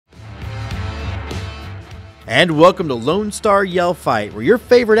And welcome to Lone Star Yell Fight, where your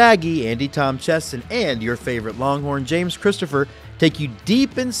favorite Aggie, Andy Tom Chesson, and your favorite Longhorn, James Christopher, take you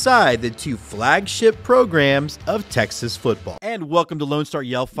deep inside the two flagship programs of Texas football. And welcome to Lone Star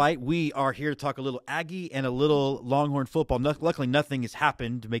Yell Fight. We are here to talk a little Aggie and a little Longhorn football. Luckily, nothing has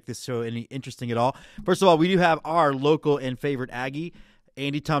happened to make this show any interesting at all. First of all, we do have our local and favorite Aggie,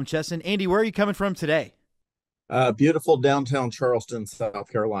 Andy Tom Chesson. Andy, where are you coming from today? Beautiful downtown Charleston, South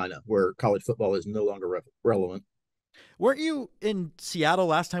Carolina, where college football is no longer relevant. Weren't you in Seattle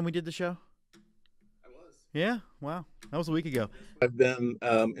last time we did the show? I was. Yeah, wow. That was a week ago. I've been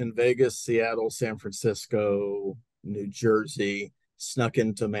in Vegas, Seattle, San Francisco, New Jersey, snuck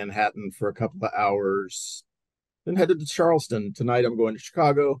into Manhattan for a couple of hours, then headed to Charleston. Tonight I'm going to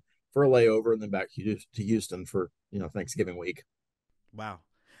Chicago for a layover and then back to Houston for, Thanksgiving week. Wow.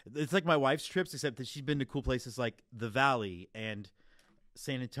 It's like my wife's trips, except that she's been to cool places like the Valley and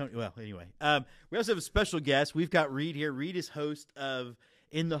San Antonio. Well, anyway, we also have a special guest. We've got Reed here. Reed is host of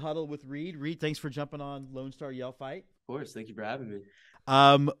In the Huddle with Reed. Reed, thanks for jumping on Lone Star Yell Fight. Of course. Thank you for having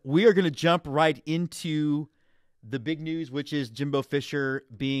me. We are going to jump right into the big news, which is Jimbo FIsher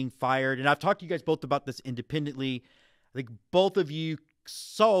being fired. And I've talked to you guys both about this independently. I think both of you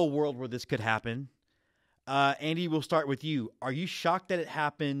saw a world where this could happen. Andy, we'll start with you. Are you shocked that it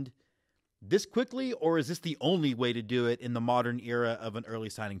happened this quickly, or is this the only way to do it in the modern era of an early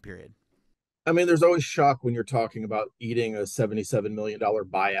signing period? I mean, there's always shock when you're talking about eating a $77 million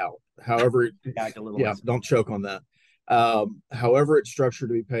buyout. However, yeah, don't choke on that. However it's structured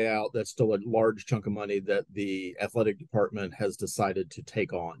to be payout, that's still a large chunk of money that the athletic department has decided to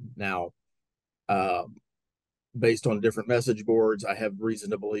take on. Now, based on different message boards, I have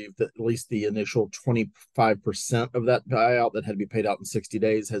reason to believe that at least the initial 25% of that buyout that had to be paid out in 60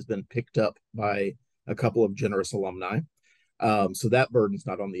 days has been picked up by a couple of generous alumni. So that burden's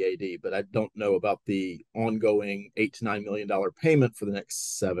not on the AD, but I don't know about the ongoing $8 to $9 million payment for the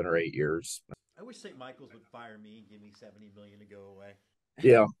next 7 or 8 years. I wish St. Michael's would fire me and give me $70 million to go away.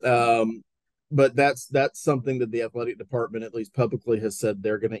 Yeah. But that's something that the athletic department, at least publicly, has said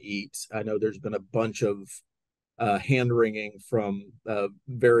they're going to eat. I know there's been a bunch of hand wringing from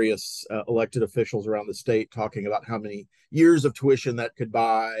various elected officials around the state talking about how many years of tuition that could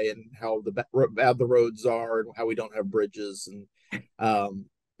buy and how bad the roads are and how we don't have bridges. And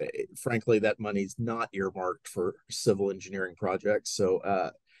frankly, that money's not earmarked for civil engineering projects.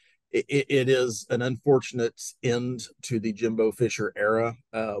 So it is an unfortunate end to the Jimbo FIsher era.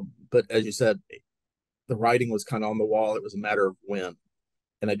 But as you said, the writing was kind of on the wall. It was a matter of when.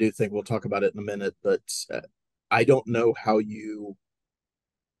 And I do think we'll talk about it in a minute, but I don't know how you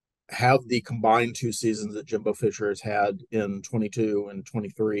have the combined 2 seasons that Jimbo FIsher has had in 22 and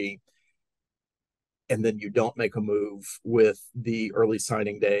 23, and then you don't make a move with the early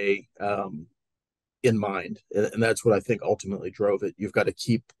signing day in mind. And that's what I think ultimately drove it. You've got to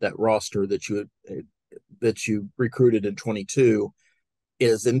keep that roster that you recruited in 22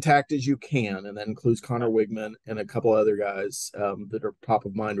 as intact as you can, and that includes Connor Wigman and a couple other guys that are top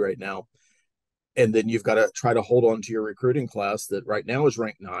of mind right now. And then you've got to try to hold on to your recruiting class that right now is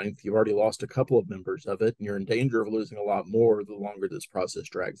ranked 9th. You've already lost a couple of members of it, and you're in danger of losing a lot more the longer this process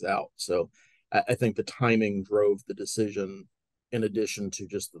drags out. So I think the timing drove the decision, in addition to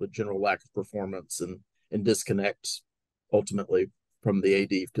just the general lack of performance and disconnect ultimately from the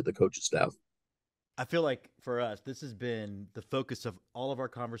AD to the coaching staff. I feel like for us, this has been the focus of all of our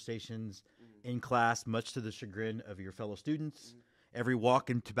conversations in class, much to the chagrin of your fellow students. Every walk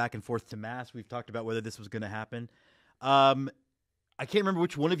into back and forth to mass, we've talked about whether this was going to happen. I can't remember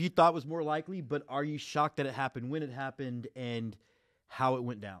which one of you thought was more likely, but are you shocked that it happened, when it happened, and how it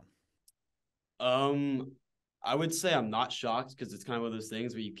went down? I would say I'm not shocked because it's kind of one of those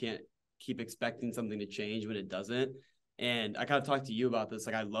things where you can't keep expecting something to change when it doesn't. And I kind of talked to you about this.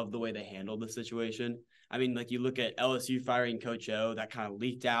 Like, I love the way they handled the situation. I mean, like, you look at LSU firing Coach O, that kind of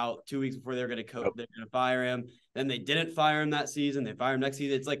leaked out 2 weeks before they're going to fire him. Then they didn't fire him that season. They fire him next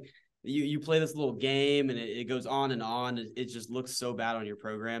season. It's like you play this little game and it goes on and on. It just looks so bad on your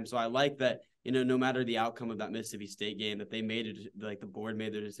program. So I like that, no matter the outcome of that Mississippi State game, that they made it, like the board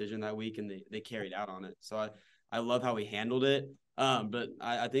made their decision that week and they carried out on it. So I love how he handled it. But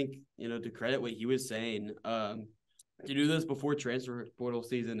I think, to credit what he was saying, to do this before transfer portal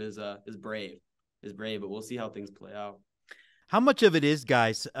season is brave, but we'll see how things play out. How much of it is,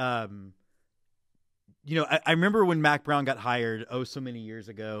 guys? I remember when Mac Brown got hired, so many years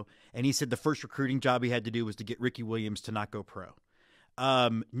ago, and he said the first recruiting job he had to do was to get Ricky Williams to not go pro.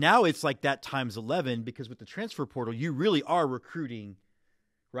 Now it's like that times 11, because with the transfer portal, you really are recruiting,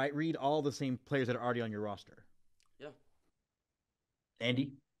 right? Read all the same players that are already on your roster. Yeah.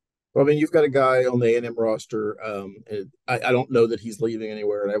 Andy? Well, I mean, you've got a guy on the A&M roster. I don't know that he's leaving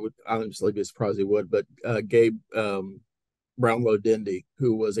anywhere, and I would honestly be surprised he would. But Gabe Brownlow Dindy,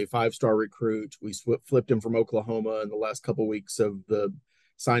 who was a 5-star recruit, we flipped him from Oklahoma in the last couple weeks of the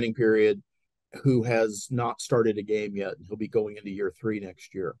signing period, who has not started a game yet, and he'll be going into year 3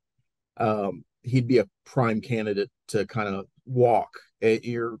 next year. He'd be a prime candidate to kind of walk. And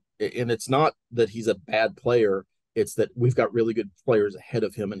it's not that he's a bad player. It's that we've got really good players ahead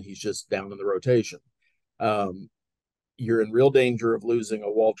of him, and he's just down in the rotation. Um, you're in real danger of losing a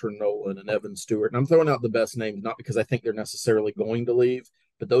Walter Nolan and Evan Stewart. And I'm throwing out the best names, not because I think they're necessarily going to leave,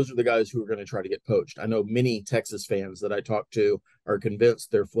 but those are the guys who are going to try to get poached. I know many Texas fans that I talk to are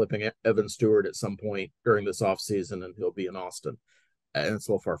convinced they're flipping Evan Stewart at some point during this offseason, and he'll be in Austin. And it's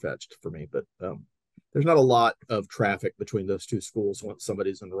a little far-fetched for me, but there's not a lot of traffic between those two schools once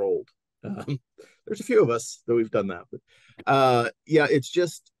somebody's enrolled. There's a few of us that we've done that, but yeah, it's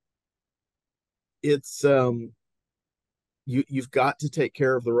you've got to take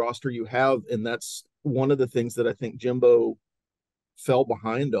care of the roster you have, and that's one of the things that I think Jimbo fell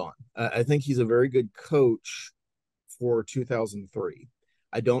behind on. I think he's a very good coach for 2003.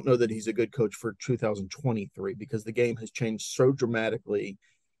 I don't know that he's a good coach for 2023 because the game has changed so dramatically,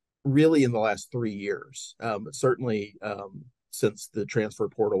 really in the last 3 years. Certainly since the transfer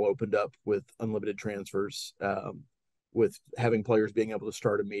portal opened up with unlimited transfers, with having players being able to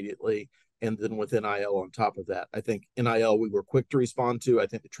start immediately, and then with NIL on top of that. I think NIL we were quick to respond to. I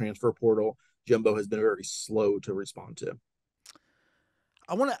think the transfer portal, Jimbo has been very slow to respond to.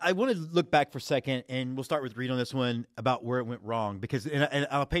 I want to look back for a second, and we'll start with Reed on this one about where it went wrong, because and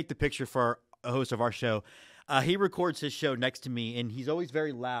I'll paint the picture for a host of our show. He records his show next to me, and he's always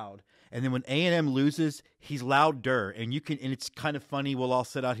very loud. And then when A&M loses, he's louder, and it's kind of funny. We'll all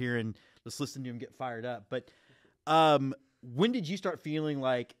sit out here and let's listen to him get fired up. But when did you start feeling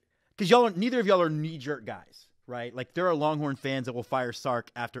like, because neither of y'all are knee-jerk guys, right? Like there are Longhorn fans that will fire Sark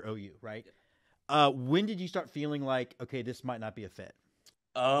after OU, right? When did you start feeling like, okay, this might not be a fit?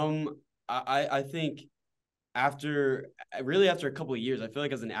 I think after a couple of years, I feel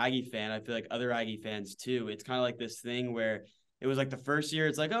like as an Aggie fan, I feel like other Aggie fans too, it's kind of like this thing where it was like the first year,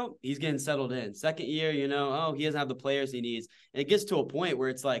 it's like, oh, he's getting settled in. Second year, oh, he doesn't have the players he needs. And it gets to a point where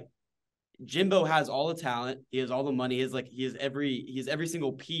it's like, Jimbo has all the talent. He has all the money. He has every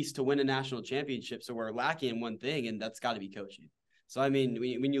single piece to win a national championship. So we're lacking in one thing, and that's got to be coaching. So, I mean,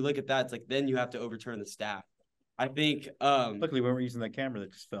 when you look at that, it's like, then you have to overturn the staff. I think luckily we weren't using that camera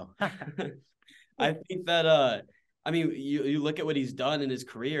that just fell. I think that I mean you look at what he's done in his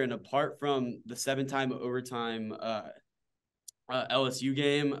career, and apart from the 7-time overtime LSU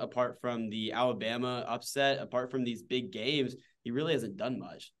game, apart from the Alabama upset, apart from these big games, he really hasn't done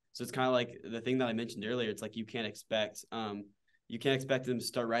much. So it's kind of like the thing that I mentioned earlier. It's like you can't expect him to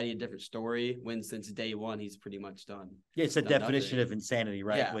start writing a different story when since day one he's pretty much done. Yeah, it's a definition of insanity,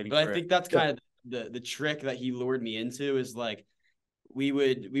 right? Yeah, but I think that's kind of the trick that he lured me into is like we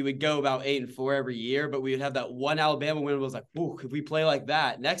would go about 8-4 every year, but we would have that one Alabama win. It was like, ooh, if we play like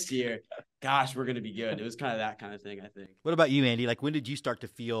that next year, gosh, we're gonna be good. It was kind of that kind of thing, I think. What about you, Andy? Like, when did you start to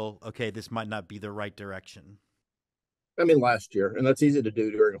feel, okay, this might not be the right direction? I mean, last year, and that's easy to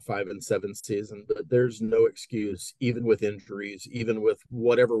do during a 5-7 season, but there's no excuse, even with injuries, even with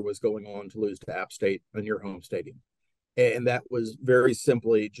whatever was going on, to lose to App State in your home stadium. And that was very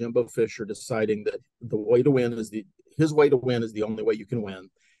simply Jimbo FIsher deciding that the way to win is his way to win is the only way you can win.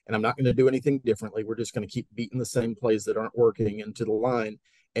 And I'm not going to do anything differently. We're just going to keep beating the same plays that aren't working into the line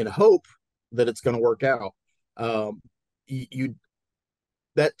and hope that it's going to work out.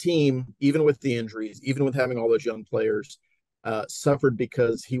 That team, even with the injuries, even with having all those young players, suffered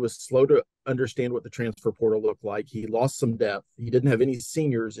because he was slow to understand what the transfer portal looked like. He lost some depth. He didn't have any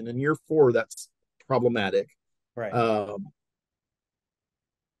seniors. And in year 4, that's problematic. Right.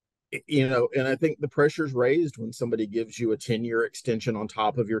 And I think the pressure's raised when somebody gives you a 10-year extension on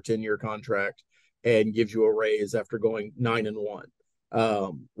top of your 10-year contract and gives you a raise after going 9-1.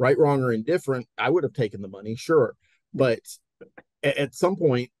 Right, wrong, or indifferent, I would have taken the money, sure. But at some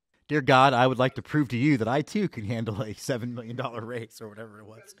point, dear God, I would like to prove to you that I too can handle a $7 million raise or whatever it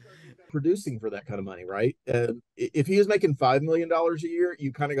was. Producing for that kind of money, right? And if he is making $5 million a year,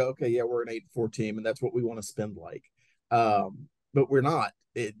 you kind of go, okay, yeah, we're an 8-4 team, and that's what we want to spend like. But we're not.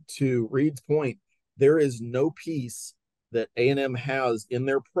 To Reed's point, there is no piece that A&M has in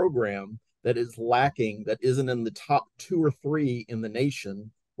their program that is lacking, that isn't in the top 2 or 3 in the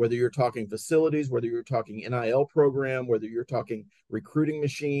nation, whether you're talking facilities, whether you're talking NIL program, whether you're talking recruiting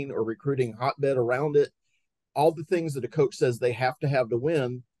machine or recruiting hotbed around it. All the things that a coach says they have to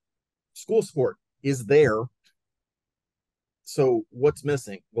win, school sport is there. So what's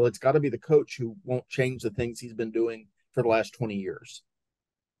missing? Well, it's got to be the coach who won't change the things he's been doing for the last 20 years.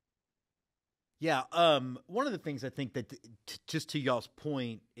 Yeah, one of the things I think that, just to y'all's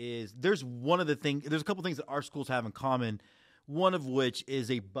point, is there's a couple things that our schools have in common. One of which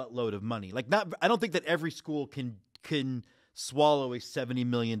is a buttload of money. Like, not, I don't think that every school can swallow a $70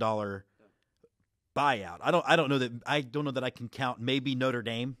 million buyout. I don't know that I can count. Maybe Notre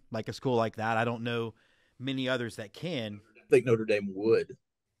Dame, like a school like that. I don't know many others that can. I think Notre Dame would.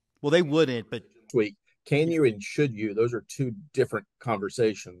 Well, they wouldn't, but Week. Can you and should you? Those are two different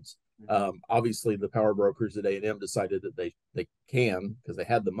conversations. Obviously, the power brokers at A&M decided that they can because they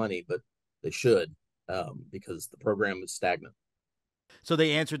had the money, but they should because the program is stagnant. So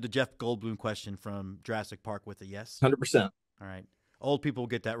they answered the Jeff Goldblum question from Jurassic Park with a yes? 100%. All right. Old people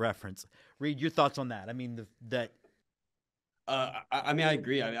get that reference. Reed, your thoughts on that? I mean, I mean, I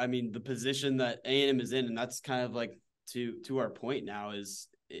agree. I mean, the position that A&M is in, and that's kind of like to our point now is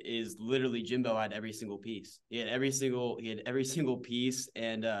literally Jimbo had every single piece. He had every single piece,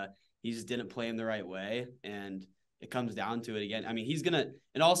 and he just didn't play him the right way. And it comes down to it again. I mean,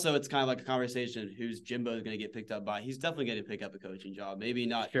 and also it's kind of like a conversation who's Jimbo is going to get picked up by. He's definitely going to pick up a coaching job. Maybe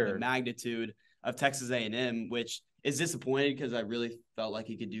not the magnitude of Texas A&M, which is disappointing because I really felt like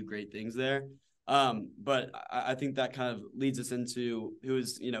he could do great things there. But I think that kind of leads us into who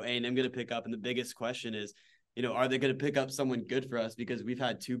is, A&M going to pick up. And the biggest question is, are they going to pick up someone good for us? Because we've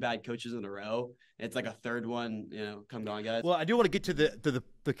had two bad coaches in a row. It's like a third one, come on, guys. Well, I do want to get to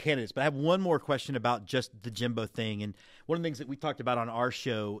the candidates, but I have one more question about just the Jimbo thing. And one of the things that we talked about on our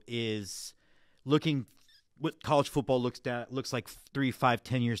show is looking what college football looks like 3, 5,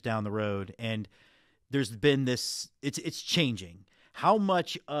 10 years down the road. And there's been this, it's changing. How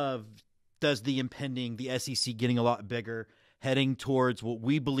much of does the SEC getting a lot bigger, heading towards what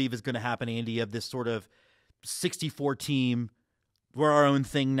we believe is going to happen, Andy, of this sort of 64 team, we're our own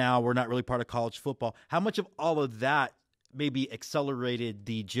thing now, we're not really part of college football. How much of all of that maybe accelerated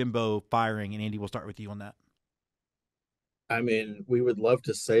the Jimbo firing? And Andy, we'll start with you on that. I mean, we would love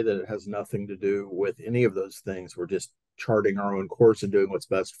to say that it has nothing to do with any of those things. We're just charting our own course and doing what's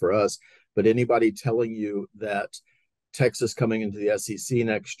best for us. But anybody telling you that Texas coming into the SEC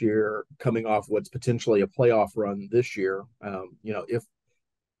next year, coming off what's potentially a playoff run this year, if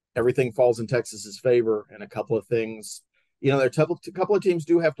everything falls in Texas's favor and a couple of things, there are a couple of teams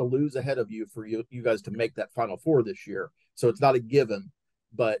do have to lose ahead of you for you guys to make that Final Four this year. So it's not a given,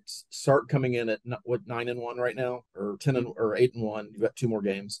 but Sark coming in at 9-1 right now, or 8-1. You've got two more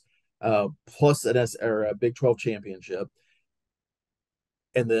games, plus a Big 12 championship.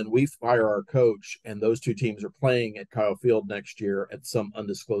 And then we fire our coach, and those two teams are playing at Kyle Field next year at some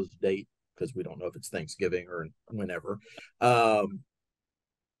undisclosed date because we don't know if it's Thanksgiving or whenever.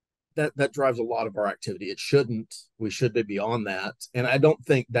 That drives a lot of our activity. It shouldn't. We should be beyond that. And I don't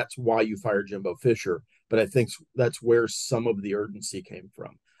think that's why you fired Jimbo Fisher, but I think that's where some of the urgency came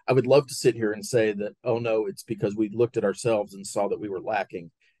from. I would love to sit here and say that, oh, no, it's because we looked at ourselves and saw that we were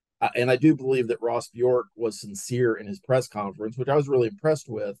lacking. And I do believe that Ross Bjork was sincere in his press conference, which I was really impressed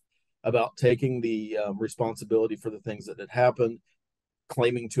with, about taking the responsibility for the things that had happened,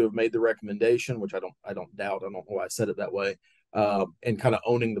 claiming to have made the recommendation, which I don't doubt. I don't know why I said it that way. And kind of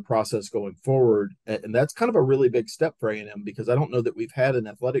owning the process going forward. And that's kind of a really big step for A&M, because I don't know that we've had an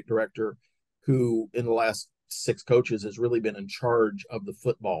athletic director who in the last 6 coaches has really been in charge of the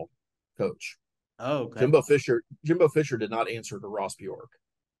football coach. Oh, okay. Jimbo Fisher did not answer to Ross Bjork.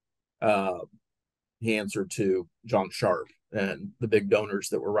 He answered to John Sharp and the big donors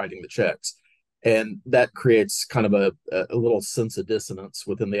that were writing the checks. And that creates kind of a little sense of dissonance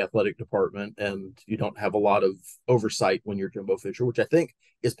within the athletic department. And you don't have a lot of oversight when you're Jimbo Fisher, which I think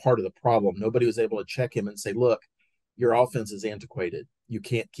is part of the problem. Nobody was able to check him and say, look, your offense is antiquated. You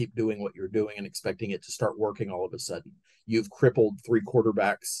can't keep doing what you're doing and expecting it to start working all of a sudden. You've crippled 3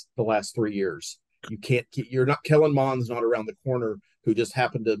 quarterbacks the last 3 years. You can't keep, you're not, Kellen Mond's not around the corner who just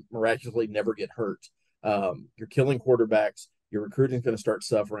happened to miraculously never get hurt. You're killing quarterbacks. Your recruiting's going to start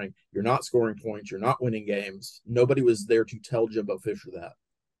suffering. You're not scoring points. You're not winning games. Nobody was there to tell Jimbo Fisher that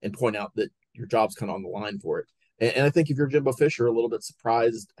and point out that your job's kind of on the line for it. And I think if you're Jimbo Fisher, a little bit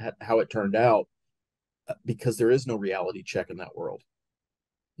surprised at how it turned out, because there is no reality check in that world.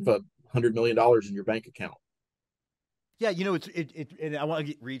 You have $100 million in your bank account. Yeah, and I want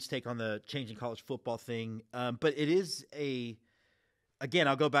to get Reed's take on the changing college football thing. But it is again,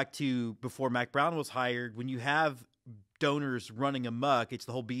 I'll go back to before Mac Brown was hired. When you have donors running amok, it's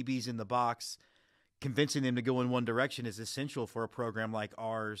the whole BB's in the box. Convincing them to go in one direction is essential for a program like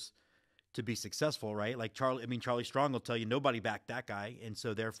ours to be successful, right? Like Charlie Strong will tell you nobody backed that guy, and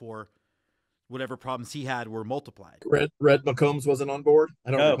so therefore whatever problems he had were multiplied. Red McCombs wasn't on board.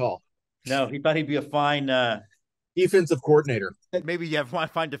 I don't recall. No, he thought he'd be a fine defensive coordinator. Maybe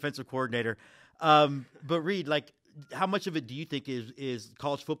fine defensive coordinator. But Reed, like, how much of it do you think is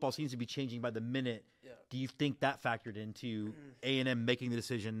college football seems to be changing by the minute? Yeah. Do you think that factored into A&M making the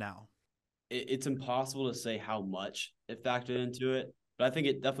decision now? It's impossible to say how much it factored into it, but I think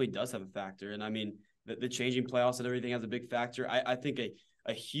it definitely does have a factor. And I mean, the changing playoffs and everything has a big factor. I think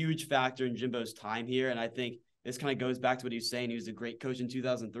a huge factor in Jimbo's time here, and I think this kind of goes back to what he was saying. He was a great coach in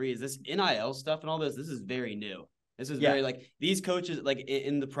 2003. Is this NIL stuff and all this? This is very new. This is very like these coaches, like,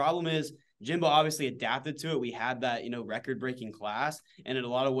 and the problem is Jimbo obviously adapted to it. We had that, record-breaking class, and in a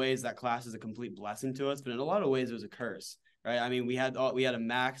lot of ways that class is a complete blessing to us, but in a lot of ways it was a curse, right? I mean, we had a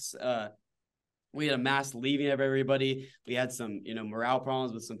max leaving of everybody. We had some, morale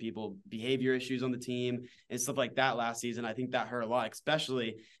problems with some people, behavior issues on the team and stuff like that last season. I think that hurt a lot,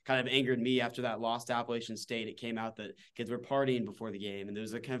 especially kind of angered me after that loss to Appalachian State. It came out that kids were partying before the game, and there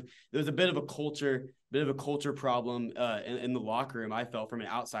was a bit of a culture problem in the locker room. I felt, from an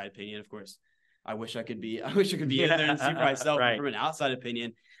outside opinion. Of course, I wish I could be in there and see for myself. Right. From an outside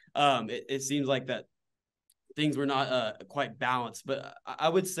opinion, it seems like that things were not quite balanced. But I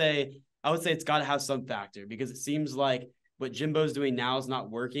would say it's got to have some factor, because it seems like what Jimbo's doing now is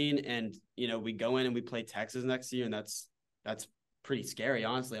not working. And, we go in and we play Texas next year, and that's pretty scary,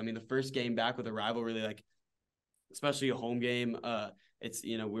 honestly. I mean, the first game back with a rivalry, like, especially a home game, it's,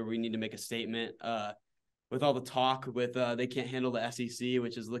 where we need to make a statement with all the talk with they can't handle the SEC,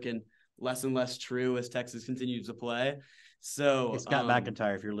 which is looking less and less true as Texas continues to play. So it's Scott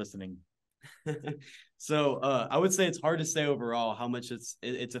McIntyre, if you're listening. So I would say it's hard to say overall how much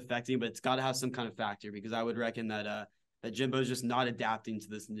it's affecting, but it's got to have some kind of factor, because I would reckon that Jimbo's just not adapting to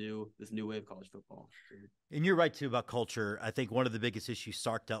this new way of college football. And you're right too about culture. I think one of the biggest issues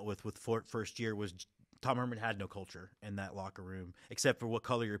Sark dealt with Fort first year was Tom Herman had no culture in that locker room, except for what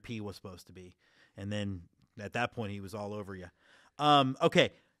color your P was supposed to be, and then at that point he was all over you.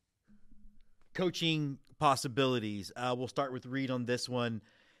 Okay, coaching possibilities. We'll start with Reed on this one.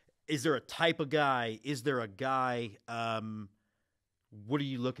 Is there a type of guy? Is there a guy? What are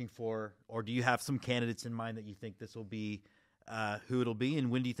you looking for? Or do you have some candidates in mind that you think this will be who it'll be?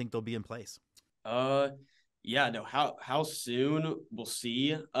 And when do you think they'll be in place? How soon, we'll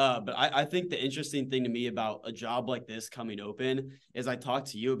see. But I think the interesting thing to me about a job like this coming open is, I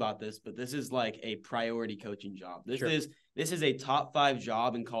talked to you about this, but this is like a priority coaching job. This is a top 5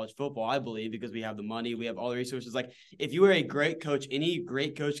 job in college football, I believe, because we have the money, we have all the resources. Like, if you are a great coach, any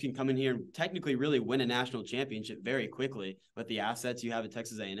great coach can come in here and technically really win a national championship very quickly with the assets you have at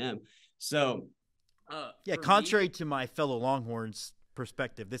Texas A&M. So, contrary to my fellow Longhorns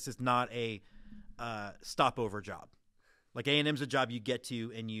perspective, this is not a stopover job. Like, A&M's a job you get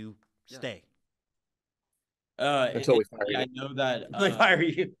to and you stay. Until we fire you. I know that. They fire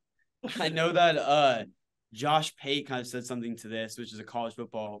you. I know that Josh Pate kind of said something to this, which is a college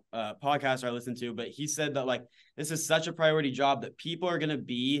football podcaster I listen to, but he said that, like, this is such a priority job that people are going to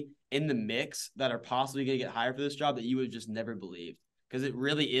be in the mix that are possibly going to get hired for this job that you would just never believe, because it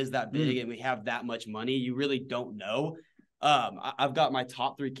really is that big and we have that much money. You really don't know. I've got my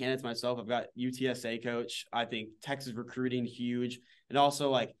top 3 candidates myself. I've got UTSA coach. I think Texas recruiting huge. And also,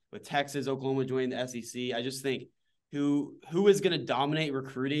 like, with Texas, Oklahoma joining the SEC, I just think who is going to dominate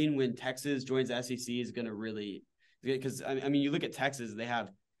recruiting when Texas joins the SEC is going to really, because I mean, you look at Texas, they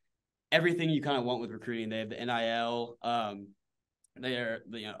have everything you kind of want with recruiting. They have the NIL, they are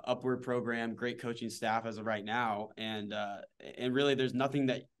the upward program, great coaching staff as of right now, and really there's nothing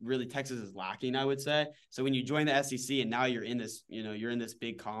that really Texas is lacking, I would say. So when you join the SEC and now you're in this, you're in this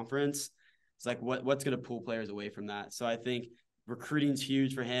big conference, it's like what's going to pull players away from that? So I think recruiting's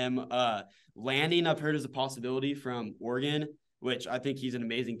huge for him. Landing, I've heard, is a possibility from Oregon, which I think he's an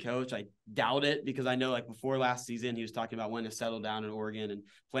amazing coach. I doubt it, because I know, like, before last season, he was talking about wanting to settle down in Oregon and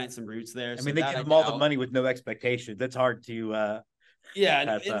plant some roots there. I mean, they give him all the money with no expectation. That's hard to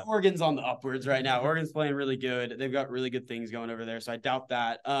and Oregon's on the upwards right now. Oregon's playing really good. They've got really good things going over there, so I doubt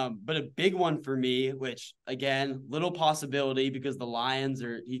that. But a big one for me, which, again, little possibility, because the Lions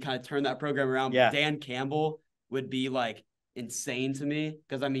he kind of turned that program around. Yeah. Dan Campbell would be, like, insane to me,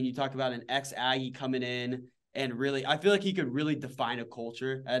 because I mean, you talk about an ex-Aggie coming in and really, I feel like he could really define a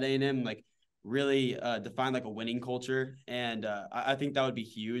culture at A&M, like really define like a winning culture, and I think that would be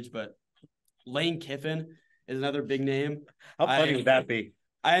huge. But Lane Kiffin is another big name. How funny would that be?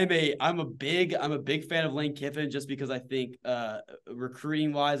 I'm a big fan of Lane Kiffin, just because I think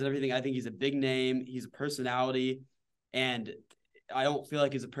recruiting wise and everything, I think he's a big name. He's a personality, and I don't feel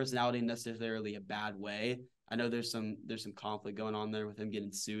like he's a personality in necessarily a bad way. I know there's some conflict going on there with him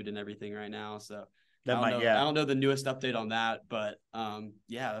getting sued and everything right now. So That I might, don't know. yeah. I don't know the newest update on that, but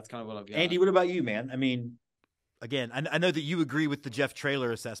yeah, that's kind of what I've got. Andy, what about you, man? I mean, Again, I know that you agree with the Jeff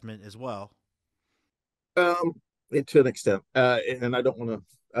Traylor assessment as well. To an extent, and I don't want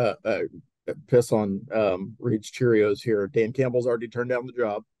to piss on Reed's Cheerios here. Dan Campbell's already turned down the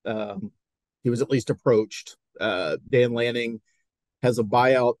job. He was at least approached. Dan Lanning has a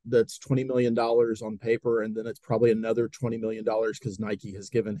buyout that's $20 million on paper, and then it's probably another $20 million because Nike has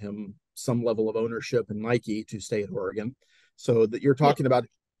given him some level of ownership in Nike to stay at Oregon. So that you're talking about,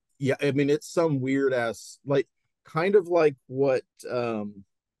 yeah, I mean, it's some weird ass, like kind of like what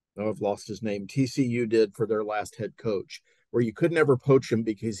I've lost his name, TCU did for their last head coach, where you could never poach him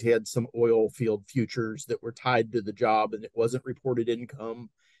because he had some oil field futures that were tied to the job and it wasn't reported income.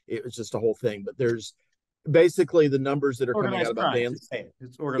 It was just a whole thing. But there's basically the numbers that are coming out about Dan.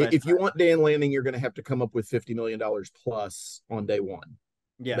 It's organized. If you want Dan Lanning, you're going to have to come up with $50 million plus on day one.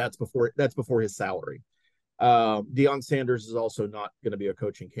 Yeah, that's before his salary. Deion Sanders is also not going to be a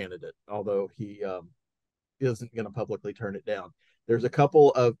coaching candidate, although he isn't going to publicly turn it down. There's a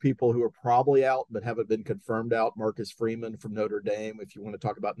couple of people who are probably out but haven't been confirmed out. Marcus Freeman from Notre Dame. If you want to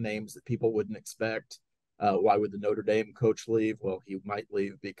talk about names that people wouldn't expect, why would the Notre Dame coach leave? Well, he might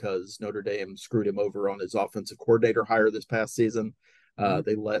leave because Notre Dame screwed him over on his offensive coordinator hire this past season.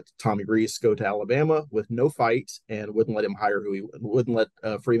 They let Tommy Rees go to Alabama with no fight and wouldn't let him hire wouldn't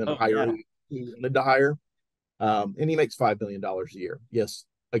let Freeman hire who he wanted to hire. And he makes $5 million a year. Yes,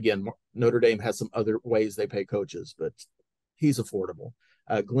 again, Notre Dame has some other ways they pay coaches, but he's affordable.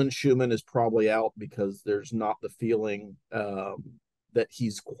 Glenn Schumann is probably out because there's not the feeling that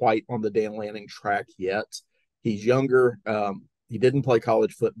he's quite on the Dan Lanning track yet. He's younger. He didn't play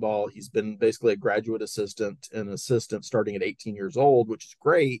college football. He's been basically a graduate assistant starting at 18 years old, which is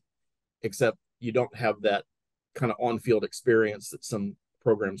great, except you don't have that kind of on-field experience that some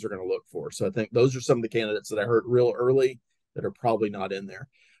programs are going to look for. So I think those are some of the candidates that I heard real early that are probably not in there.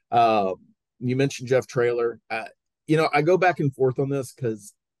 You mentioned Jeff Traylor. I go back and forth on this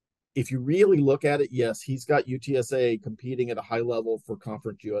because if you really look at it, yes, he's got UTSA competing at a high level for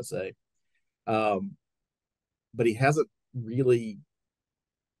Conference USA. But he hasn't really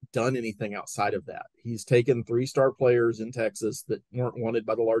done anything outside of that. He's taken 3-star players in Texas that weren't wanted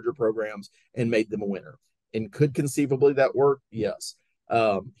by the larger programs and made them a winner. And could conceivably that work? Yes.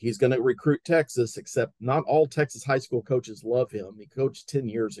 He's going to recruit Texas, except not all Texas high school coaches love him. He coached 10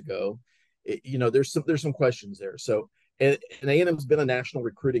 years ago. There's some questions there. So, and A&M's been a national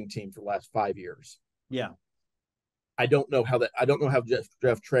recruiting team for the last 5 years. Yeah. I don't know how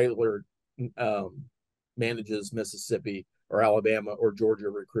Jeff Traylor manages Mississippi or Alabama or Georgia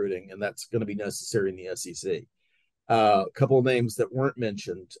recruiting, and that's going to be necessary in the SEC. A couple of names that weren't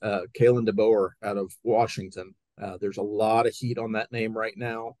mentioned, Kalen DeBoer out of Washington. There's a lot of heat on that name right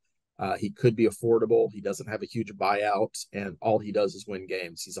now. He could be affordable. He doesn't have a huge buyout, and all he does is win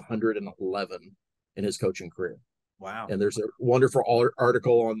games. He's 111 in his coaching career. Wow. And there's a wonderful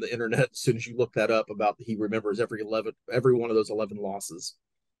article on the internet as soon as you look that up about he remembers every one of those 11 losses,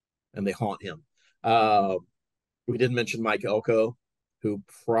 and they haunt him. We didn't mention Mike Elko, who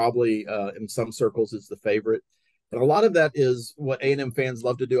probably in some circles is the favorite. And a lot of that is what A&M fans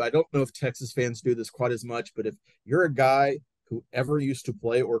love to do. I don't know if Texas fans do this quite as much, but if you're a guy who ever used to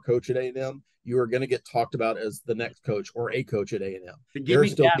play or coach at A&M, you are going to get talked about as the next coach or a coach at A&M. Give me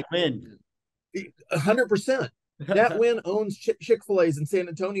that win. 100%. That win owns Chick-fil-A's in San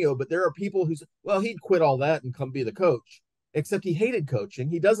Antonio, but there are people who say, well, he'd quit all that and come be the coach. Except he hated coaching.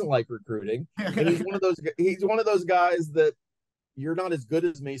 He doesn't like recruiting. And he's one of those guys that you're not as good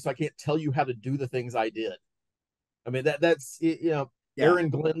as me, so I can't tell you how to do the things I did. I mean, that's yeah. Aaron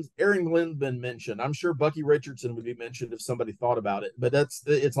Glenn's been mentioned. I'm sure Bucky Richardson would be mentioned if somebody thought about it, but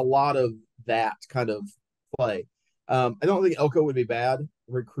it's a lot of that kind of play. I don't think Elko would be bad.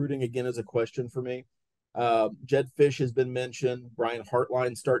 Recruiting again is a question for me. Jed Fish has been mentioned. Brian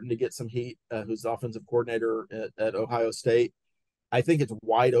Hartline's starting to get some heat, who's the offensive coordinator at Ohio State. I think it's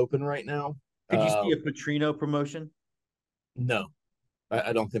wide open right now. Could you see a Petrino promotion? No.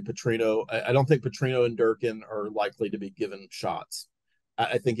 I don't think Petrino. I don't think Petrino and Durkin are likely to be given shots.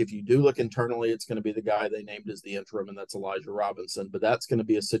 I think if you do look internally, it's going to be the guy they named as the interim, and that's Elijah Robinson. But that's going to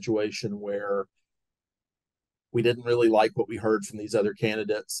be a situation where we didn't really like what we heard from these other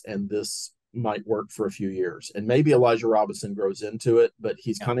candidates, and this might work for a few years. And maybe Elijah Robinson grows into it, but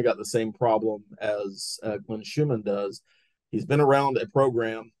he's kind of got the same problem as Glenn Schumann does. He's been around a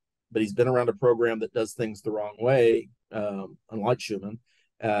program, but he's been around a program that does things the wrong way. Unlike Schumann,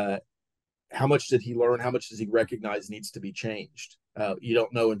 how much did he learn? How much does he recognize needs to be changed? You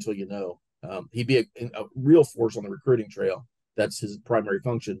don't know until you know. He'd be a real force on the recruiting trail. That's his primary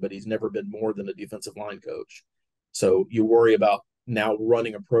function, but he's never been more than a defensive line coach. So you worry about now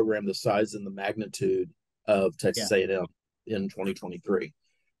running a program the size and the magnitude of Texas A&M in 2023.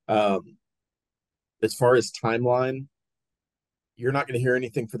 As far as timeline, you're not going to hear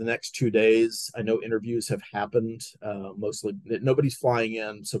anything for the next 2 days. I know interviews have happened. Mostly nobody's flying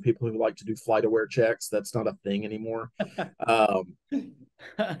in. So people who like to do flight aware checks, that's not a thing anymore.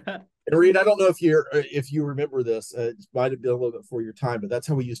 And Reed, I don't know if you remember this. It might have been a little bit before your time, but that's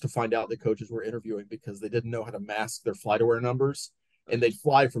how we used to find out that coaches were interviewing, because they didn't know how to mask their flight aware numbers, and they'd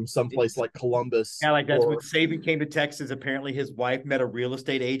fly from someplace like Columbus. Yeah, like that's when Saban came to Texas. Apparently, his wife met a real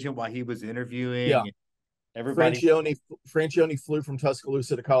estate agent while he was interviewing. Yeah, everybody. Francione flew from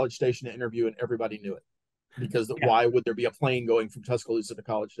Tuscaloosa to College Station to interview, and everybody knew it, because why would there be a plane going from Tuscaloosa to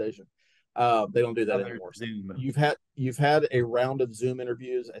College Station? They don't do that anymore. Zoom. You've had a round of Zoom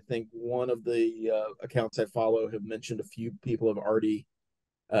interviews. I think one of the accounts I follow have mentioned a few people have already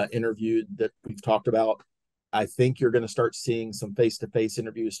interviewed that we've talked about. I think you're going to start seeing some face-to-face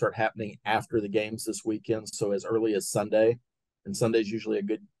interviews start happening after the games this weekend. So as early as Sunday, and Sunday's usually a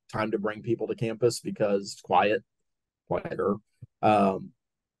good time to bring people to campus because it's quieter.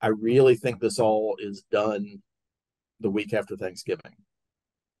 I really think this all is done the week after Thanksgiving.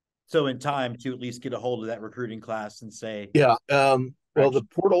 So in time to at least get a hold of that recruiting class and say, well, the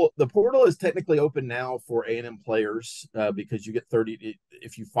portal is technically open now for A&M players because you get 30.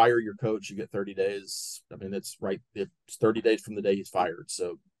 If you fire your coach, you get 30 days. I mean, it's 30 days from the day he's fired.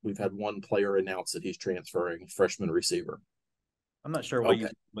 So we've had one player announce that he's transferring, freshman receiver. I'm not sure why you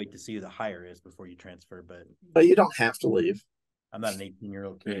wait to see who the hire is before you transfer, but you don't have to leave. I'm not an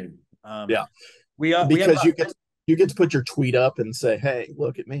 18-year-old kid. Because you get to put your tweet up and say, "Hey,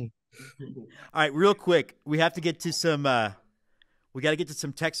 look at me." All right, real quick, we have to get to some. We got to get to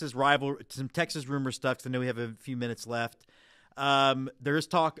some Texas rumor stuff, because I know we have a few minutes left. There is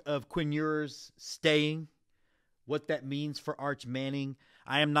talk of Quinn Ewers staying. What that means for Arch Manning,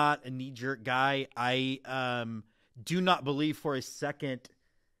 I am not a knee-jerk guy. I do not believe for a second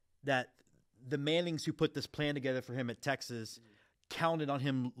that the Mannings who put this plan together for him at Texas counted on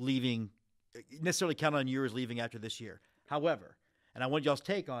him leaving, necessarily counted on Ewers leaving after this year. However, and I want y'all's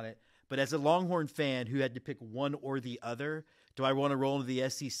take on it, but as a Longhorn fan who had to pick one or the other, do I want to roll into the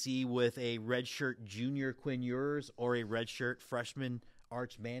SEC with a redshirt junior Quinn Ewers or a redshirt freshman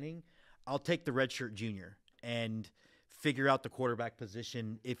Arch Manning? I'll take the redshirt junior and figure out the quarterback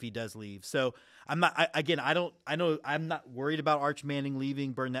position if he does leave. So I'm not worried about Arch Manning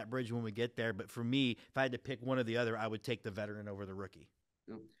leaving, burn that bridge when we get there. But for me, if I had to pick one or the other, I would take the veteran over the rookie.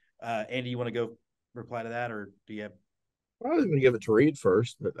 Andy, you want to go reply to that, or do you have? Well, I was going to give it to Reed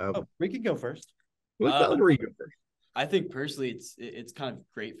first, but Reed can go first. Let Reed go first. I think personally, it's kind of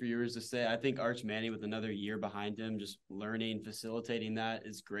great for Ewers to stay. I think Arch Manning with another year behind him, just learning, facilitating that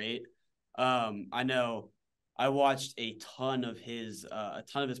is great. I know I watched a ton of his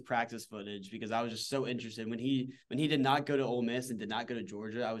practice footage because I was just so interested when he did not go to Ole Miss and did not go to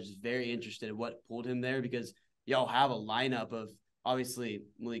Georgia. I was just very interested in what pulled him there, because y'all have a lineup of obviously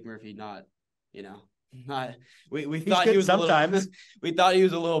Malik Murphy, we thought he was sometimes we thought he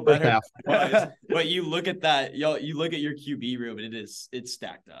was a little better, but you look at that, you look at your QB room and it's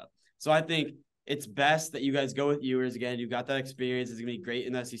stacked up. So I think it's best that you guys go with Ewers again. You've got that experience. It's gonna be great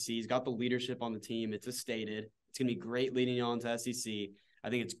in the SEC. He's got the leadership on the team. It's stated. It's gonna be great leading you on to SEC. I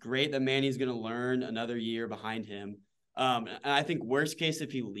think it's great that Manny's gonna learn another year behind him. And I think worst case,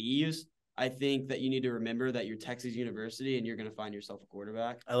 if he leaves, I think that you need to remember that you're Texas University and you're going to find yourself a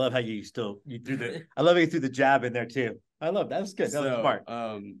quarterback. I love how you threw the jab in there too. I love that. That's good. That was smart.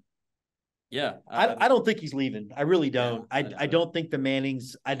 I don't think he's leaving. I really don't. Yeah, I don't think the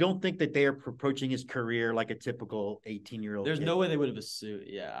Mannings. I don't think that they are approaching his career like a typical 18-year-old. There's no way they would have assumed.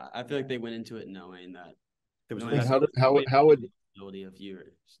 Yeah, I feel like they went into it knowing that there was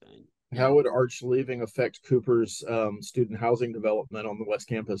How would Arch leaving affect Cooper's student housing development on the West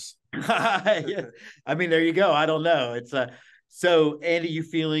Campus? Yeah. I mean, there you go. I don't know. It's so Andy, you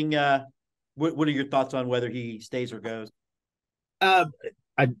feeling what are your thoughts on whether he stays or goes? I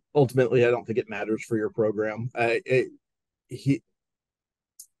don't think it matters for your program.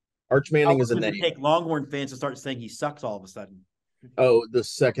 Arch Manning is a name. Take Longhorn fans to start saying he sucks all of a sudden. Oh, the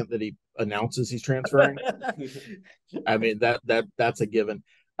second that he announces he's transferring. I mean, that's a given.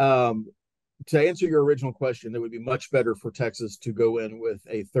 To answer your original question, it would be much better for Texas to go in with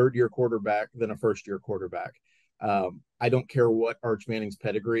a third-year quarterback than a first-year quarterback. I don't care what Arch Manning's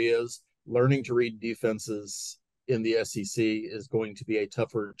pedigree is. Learning to read defenses in the SEC is going to be a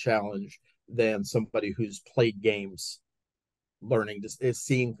tougher challenge than somebody who's played games learning, just is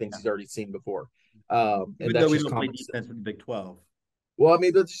seeing things he's already seen before. And Even though that's we just don't play common sense. defense in the Big 12. Well, I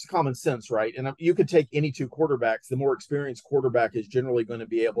mean, that's just common sense, right? And you could take any two quarterbacks. The more experienced quarterback is generally going to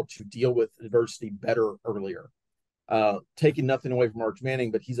be able to deal with adversity better earlier. Taking nothing away from Arch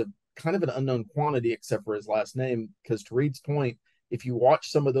Manning, but he's a kind of an unknown quantity except for his last name. Because to Reed's point, if you watch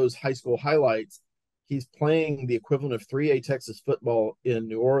some of those high school highlights, he's playing the equivalent of 3A Texas football in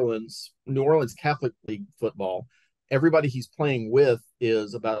New Orleans Catholic League football. Everybody he's playing with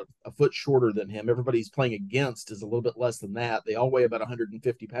is about a foot shorter than him. Everybody he's playing against is a little bit less than that. They all weigh about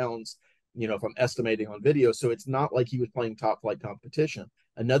 150 pounds, if I'm estimating on video. So it's not like he was playing top flight competition.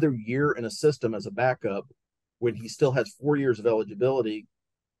 Another year in a system as a backup when he still has 4 years of eligibility,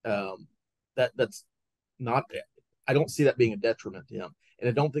 that's not. I don't see that being a detriment to him, and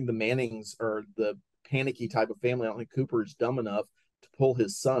I don't think the Mannings are the panicky type of family. I don't think Cooper is dumb enough to pull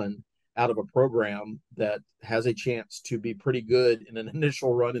his son out of a program that has a chance to be pretty good in an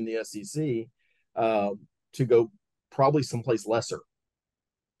initial run in the SEC to go probably someplace lesser.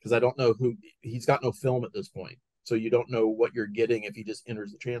 Because I don't know who he's got no film at this point, so you don't know what you're getting if he just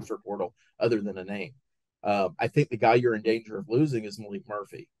enters the transfer portal other than a name. I think the guy you're in danger of losing is Malik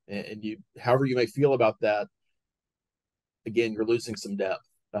Murphy, and you, however you may feel about that, again, you're losing some depth.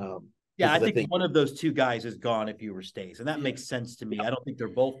 Yeah, I think one of those two guys is gone if Ewers stays, and that makes sense to me. I don't think they're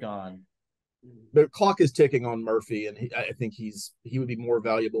both gone. But clock is ticking on Murphy, and I think he would be more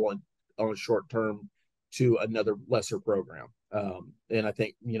valuable on a short term to another lesser program. And I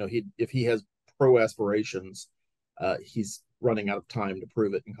think if he has pro aspirations, he's running out of time to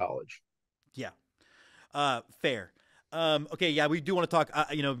prove it in college. Yeah, fair. Okay, yeah, we do want to talk.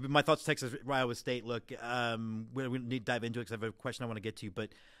 My thoughts, Texas, Iowa State. Look, we need to dive into it because I have a question I want to get to, but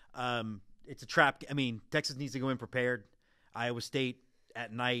it's a trap. I mean, Texas needs to go in prepared. Iowa State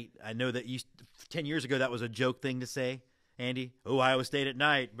at night. I know that 10 years ago that was a joke thing to say, Andy. Oh, Iowa State at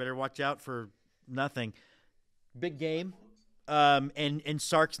night. Better watch out for nothing. Big game. And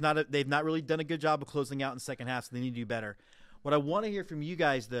Sark's they've not really done a good job of closing out in the second half, so they need to do better. What I want to hear from you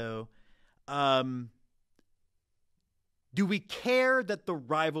guys, though, do we care that the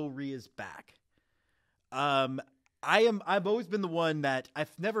rivalry is back? I've always been the one that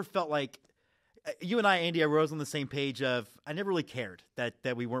I've never felt like you and I, Andy, I was on the same page of I never really cared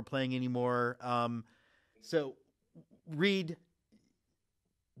that we weren't playing anymore. So Reed,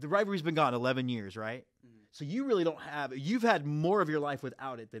 the rivalry's been gone 11 years, right? Mm-hmm. So you really don't have, you've had more of your life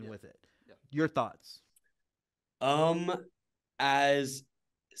without it than with it. Yeah. Your thoughts? As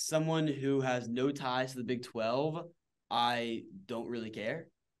someone who has no ties to the Big 12, I don't really care.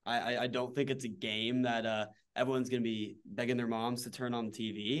 I don't think it's a game that everyone's going to be begging their moms to turn on the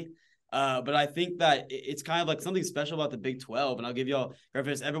TV. But I think that it's kind of like something special about the Big 12. And I'll give y'all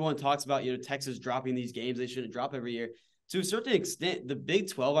reference. Everyone talks about, Texas dropping these games they shouldn't drop every year. To a certain extent, the Big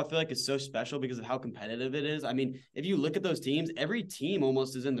 12, I feel like, is so special because of how competitive it is. I mean, if you look at those teams, every team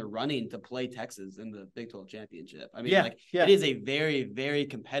almost is in the running to play Texas in the Big 12 championship. I mean, it is a very, very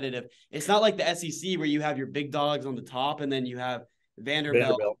competitive. It's not like the SEC where you have your big dogs on the top and then you have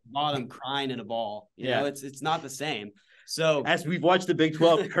Vanderbilt. Bottom crying in a ball. You know, it's not the same. So as we've watched the Big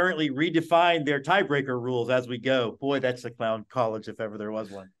 12 currently redefine their tiebreaker rules as we go, boy, that's a clown college if ever there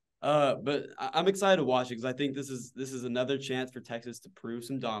was one. But I'm excited to watch it because I think this is another chance for Texas to prove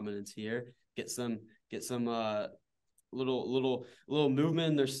some dominance here, get some little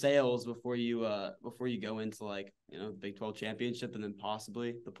movement in their sails before you go into the Big 12 championship and then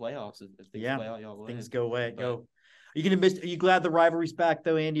possibly the playoffs if things play out y'all things go away. Go. Are you glad the rivalry's back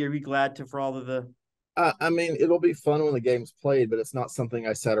though, Andy? Are you glad for all of the? I mean, it'll be fun when the game's played, but it's not something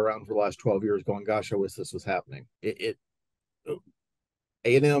I sat around for the last 12 years going, "Gosh, I wish this was happening."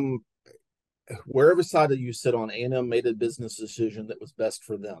 A&M, wherever side you sit on, A&M made a business decision that was best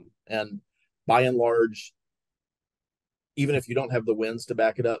for them, and by and large, even if you don't have the wins to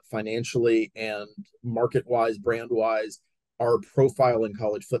back it up financially and market-wise, brand-wise, our profile in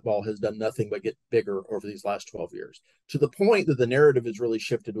college football has done nothing but get bigger over these last 12 years, to the point that the narrative has really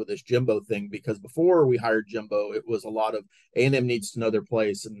shifted with this Jimbo thing, because before we hired Jimbo, it was a lot of A&M needs to know their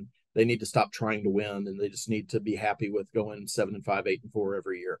place and they need to stop trying to win and they just need to be happy with going 7-5, 8-4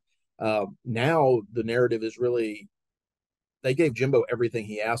 every year. Now the narrative is really, they gave Jimbo everything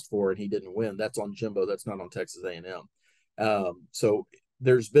he asked for and he didn't win. That's on Jimbo. That's not on Texas A&M. So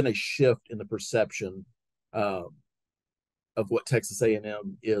there's been a shift in the perception of what Texas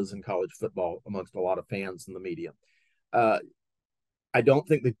A&M is in college football amongst a lot of fans in the media. I don't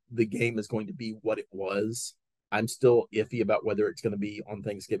think that the game is going to be what it was. I'm still iffy about whether it's going to be on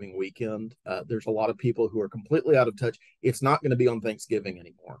Thanksgiving weekend. There's a lot of people who are completely out of touch. It's not going to be on Thanksgiving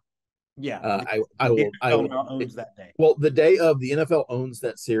anymore. Yeah. I will. NFL owns that day. Well, the day of the NFL owns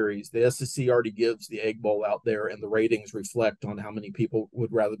that series. The SEC already gives the Egg Bowl out there, and the ratings reflect on how many people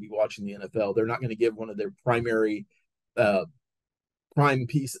would rather be watching the NFL. They're not going to give one of their primary uh, prime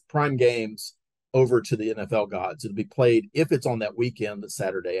games over to the NFL gods. It'll be played if it's on that weekend, the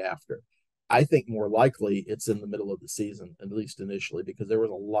Saturday after. I think more likely it's in the middle of the season, at least initially, because there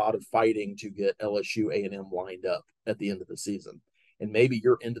was a lot of fighting to get LSU A&M lined up at the end of the season. And maybe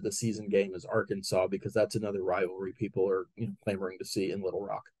your end of the season game is Arkansas, because that's another rivalry people are clamoring to see in Little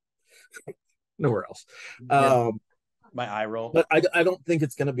Rock. Nowhere else. My eye roll. But I don't think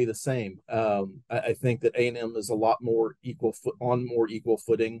it's going to be the same. I think that A&M is a lot more more equal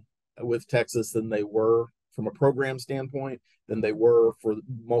footing with Texas than they were from a program standpoint, than they were for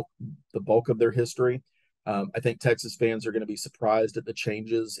the bulk of their history. I think Texas fans are going to be surprised at the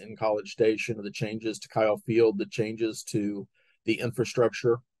changes in College Station, the changes to Kyle Field, the changes to the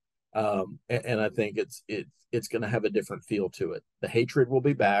infrastructure. And I think it's going to have a different feel to it. The hatred will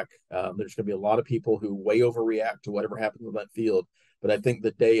be back. There's going to be a lot of people who way overreact to whatever happens on that field. But I think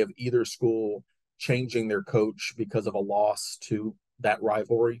the day of either school changing their coach because of a loss to that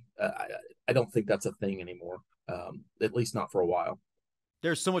rivalry, I don't think that's a thing anymore, at least not for a while.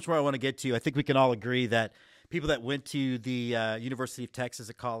 There's so much more I want to get to. I think we can all agree that people that went to the University of Texas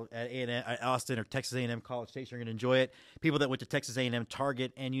at A&M, Austin or Texas A&M College Station are going to enjoy it. People that went to Texas A&M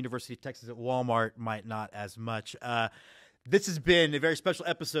Target and University of Texas at Walmart might not as much. This has been a very special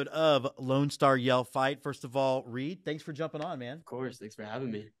episode of Lone Star Yell Fight. First of all, Reed, thanks for jumping on, man. Of course. Thanks for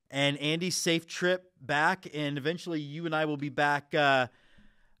having me. And Andy, safe trip back. And eventually you and I will be back.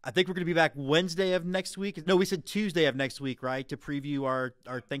 I think we're going to be back Wednesday of next week. No, we said Tuesday of next week, right? To preview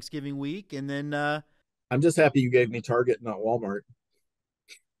our Thanksgiving week. And then I'm just happy you gave me Target, not Walmart.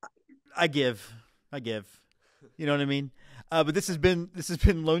 I give. You know what I mean? But this has been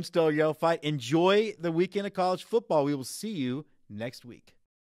Lone Star Yell Fight. Enjoy the weekend of college football. We will see you next week.